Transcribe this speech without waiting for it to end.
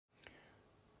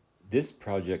This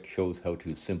project shows how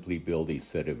to simply build a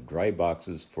set of dry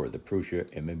boxes for the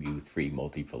Prusa MMU3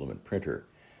 multi-filament printer.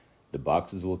 The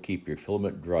boxes will keep your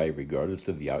filament dry regardless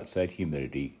of the outside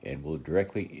humidity and will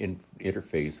directly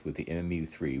interface with the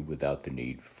MMU3 without the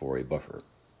need for a buffer.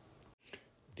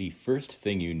 The first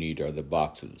thing you need are the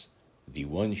boxes. The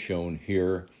one shown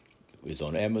here is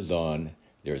on Amazon.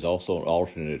 There's also an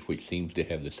alternate which seems to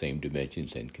have the same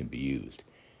dimensions and can be used.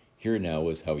 Here now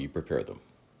is how you prepare them.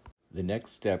 The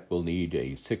next step will need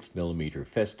a 6mm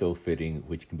Festo fitting,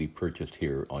 which can be purchased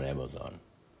here on Amazon.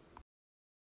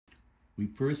 We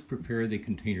first prepare the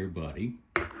container body.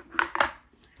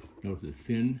 Note the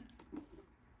thin,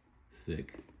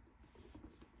 thick,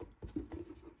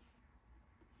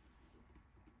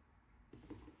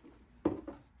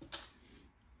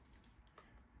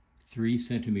 three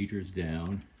centimeters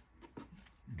down,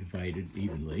 divided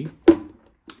evenly.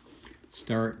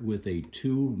 Start with a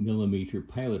 2mm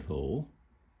pilot hole.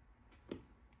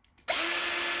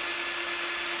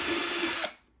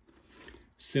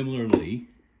 Similarly,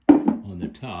 on the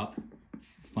top,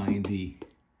 find the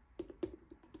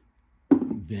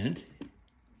vent.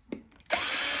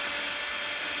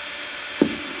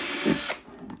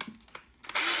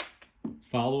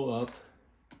 Follow up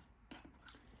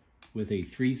with a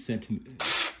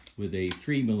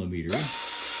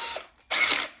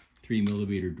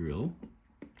 3mm drill.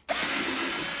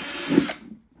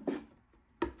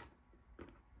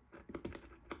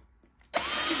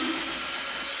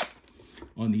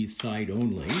 On the side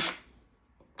only,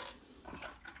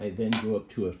 I then go up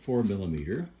to a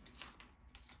 4mm.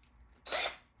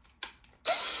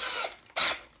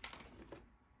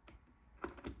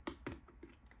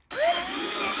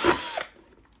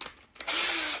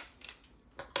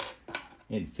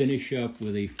 And finish up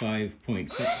with a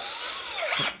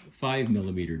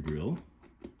 5.5mm drill.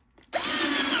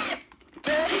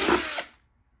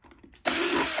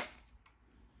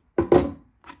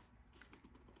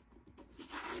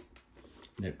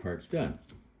 That part's done.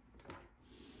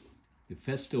 The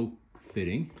Festo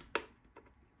fitting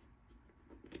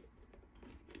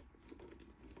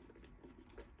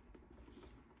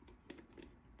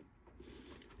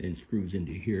then screws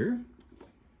into here.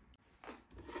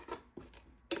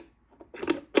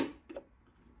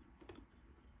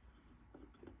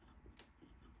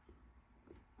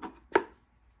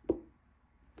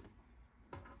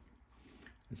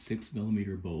 A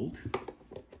 6mm bolt.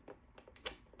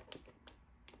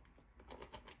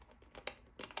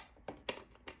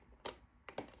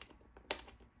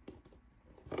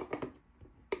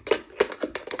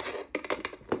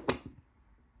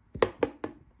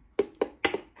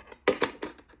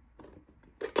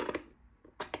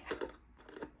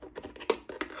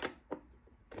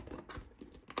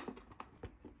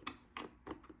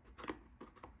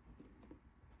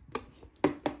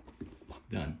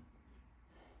 Done.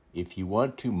 If you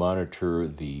want to monitor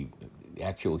the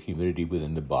actual humidity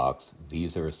within the box,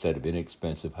 these are a set of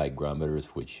inexpensive hygrometers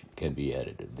which can be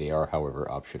added. They are,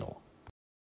 however, optional.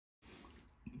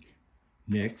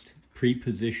 Next,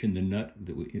 pre-position the nut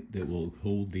that will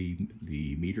hold the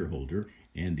meter holder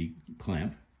and the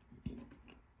clamp.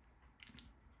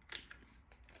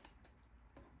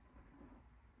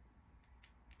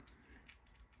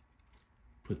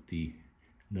 Put the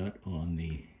nut on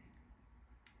the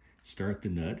start the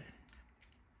nut.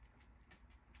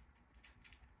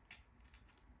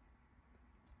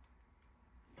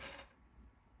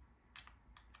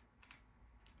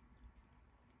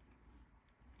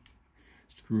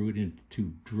 Screw it in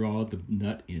to draw the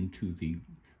nut into the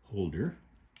holder.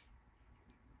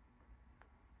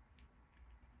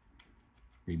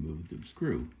 Remove the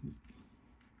screw.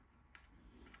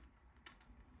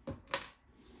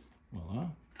 Voila.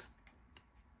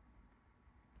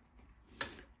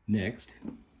 Next,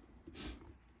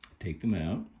 take them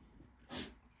out.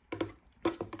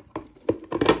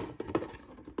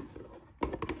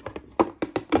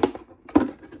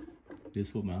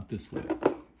 This will mount this way.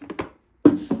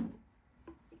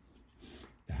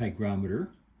 The hygrometer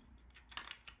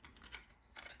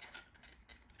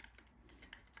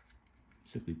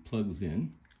simply plugs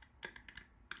in.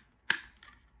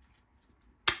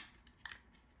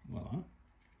 Voila.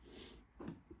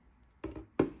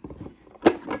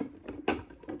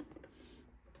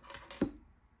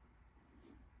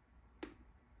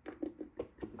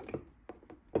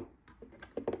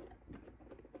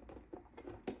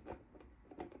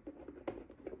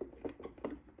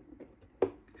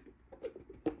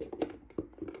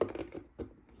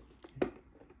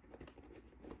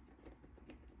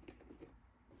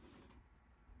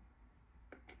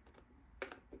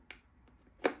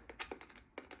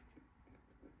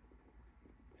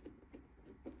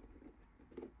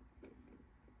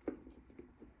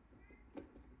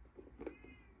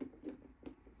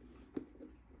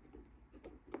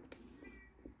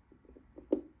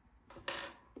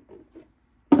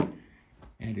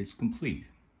 is complete.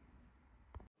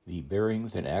 The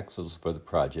bearings and axles for the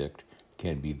project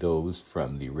can be those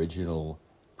from the original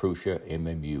Prusa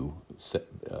MMU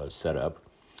setup,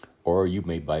 or you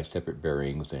may buy separate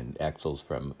bearings and axles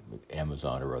from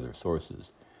Amazon or other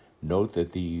sources. Note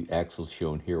that the axles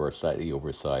shown here are slightly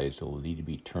oversized and will need to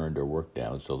be turned or worked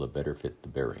down so they'll better fit the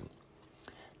bearing.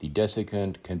 The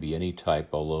desiccant can be any type,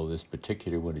 although this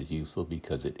particular one is useful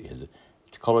because it is a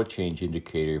color change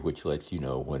indicator which lets you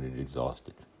know when it is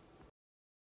exhausted.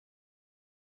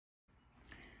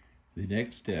 The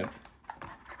next step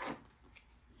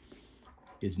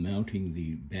is mounting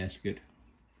the basket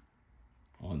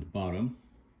on the bottom.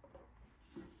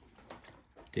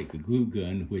 Take a glue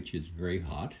gun, which is very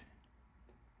hot.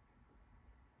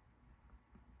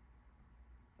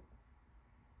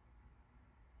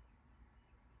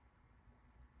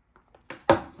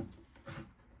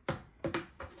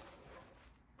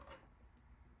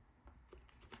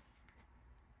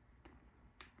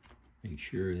 Make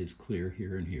sure it's clear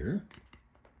here and here.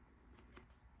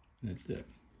 That's it.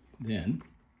 Then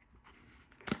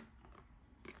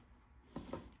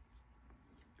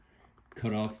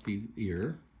cut off the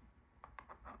ear.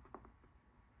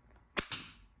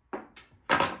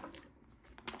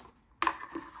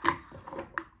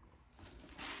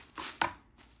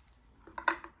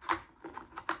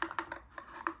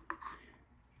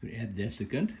 You can add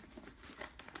desiccant.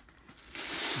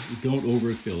 Don't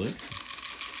overfill it.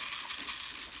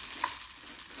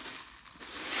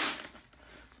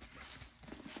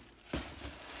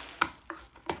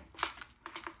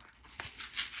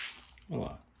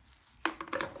 Voila.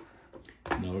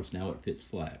 Notice now it fits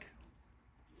flat.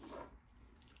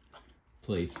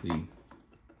 Place the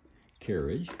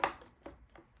carriage,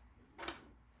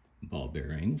 ball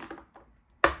bearings,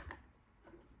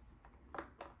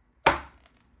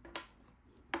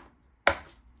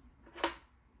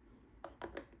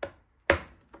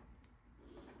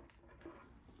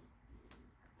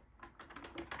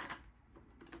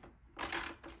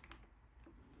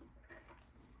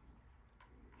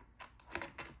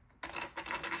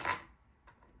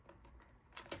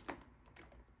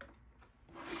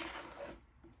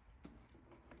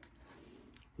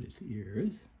 place the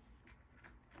ears,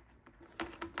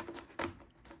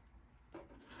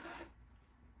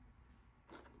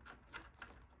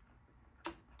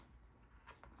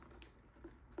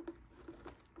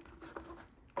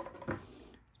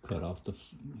 cut off the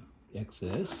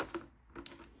excess,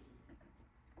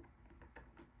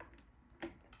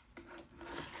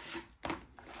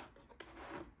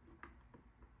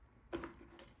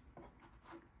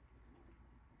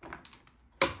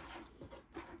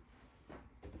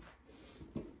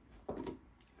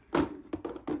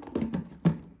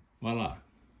 voila.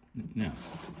 Now,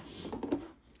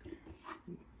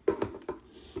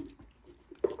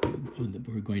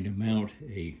 we're going to mount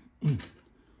a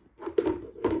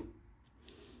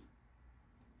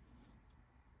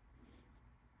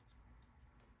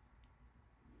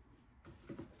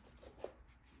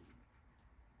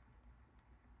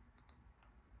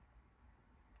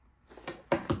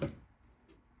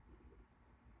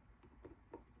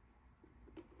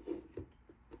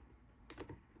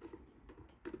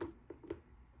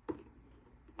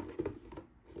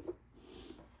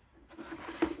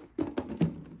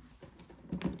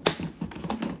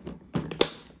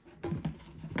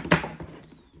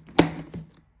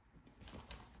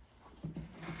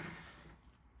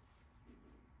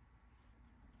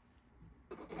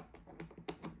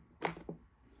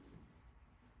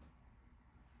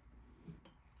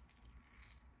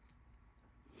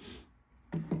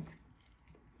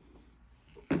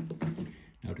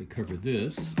now to cover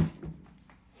this,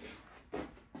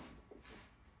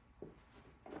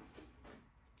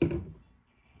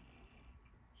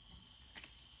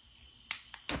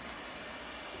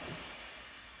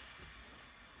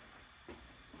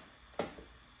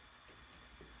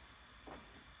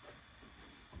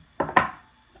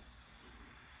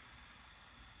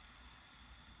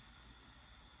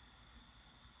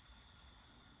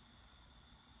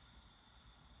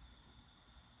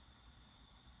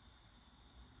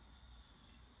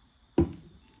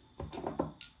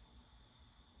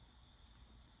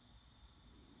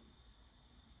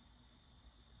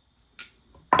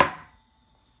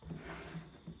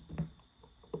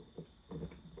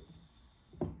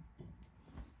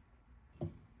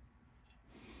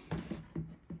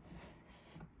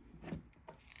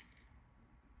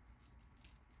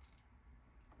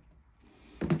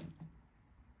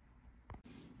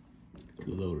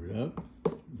 to load it up,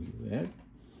 do that.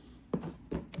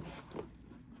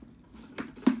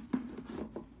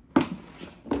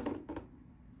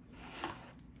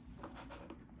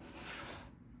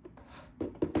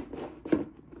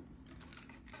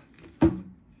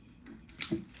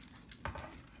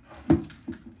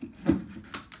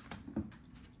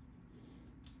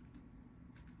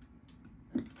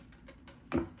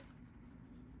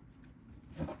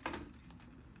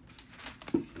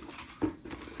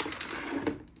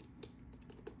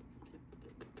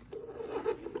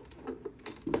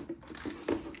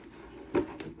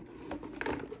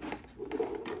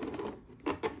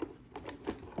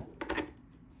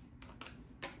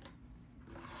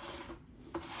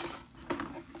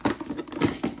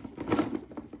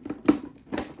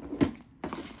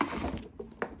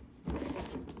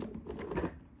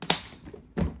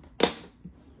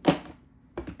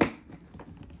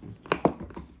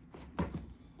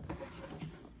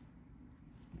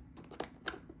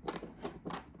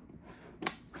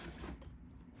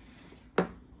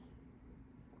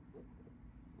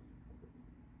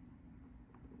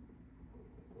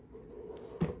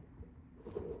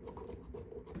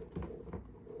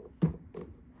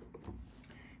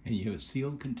 and you have a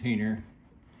sealed container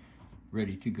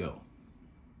ready to go.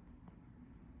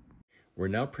 We're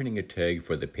now printing a tag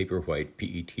for the paper white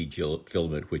PET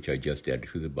filament, which I just added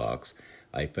to the box.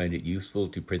 I find it useful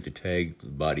to print the tag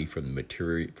body from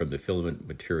the filament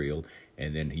material,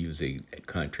 and then use a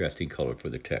contrasting color for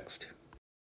the text.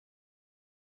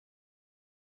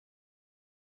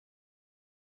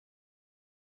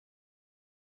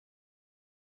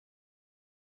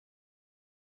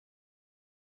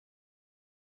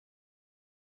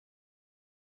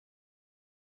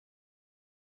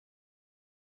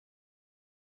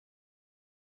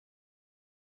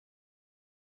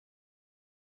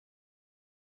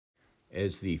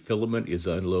 As the filament is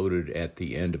unloaded at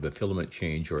the end of a filament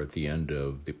change or at the end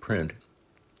of the print,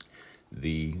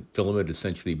 the filament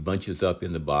essentially bunches up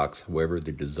in the box. However,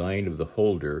 the design of the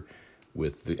holder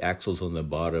with the axles on the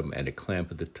bottom and a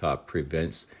clamp at the top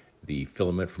prevents the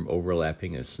filament from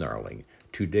overlapping and snarling.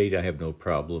 To date, I have no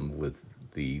problem with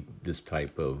this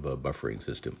type of buffering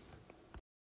system.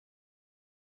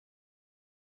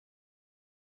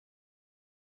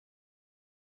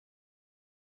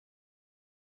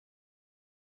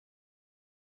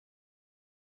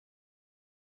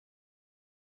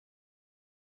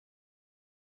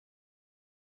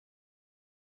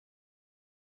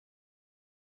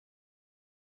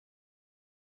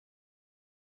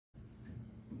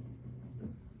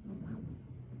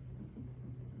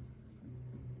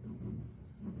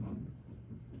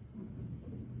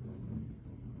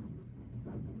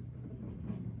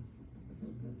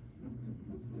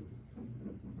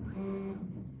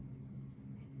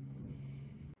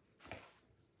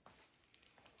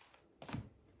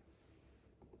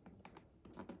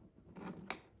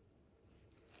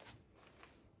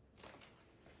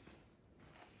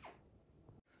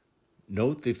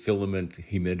 Note the filament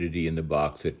humidity in the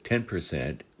box at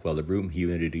 10%, while the room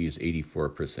humidity is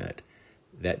 84%.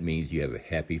 That means you have a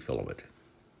happy filament.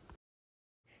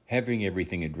 Having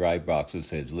everything in dry boxes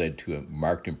has led to a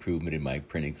marked improvement in my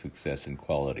printing success and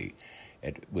quality.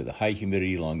 With a high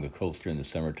humidity along the coast in the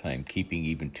summertime, keeping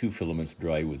even 2 filaments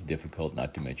dry was difficult,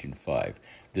 not to mention 5.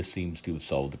 This seems to have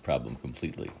solved the problem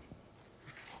completely.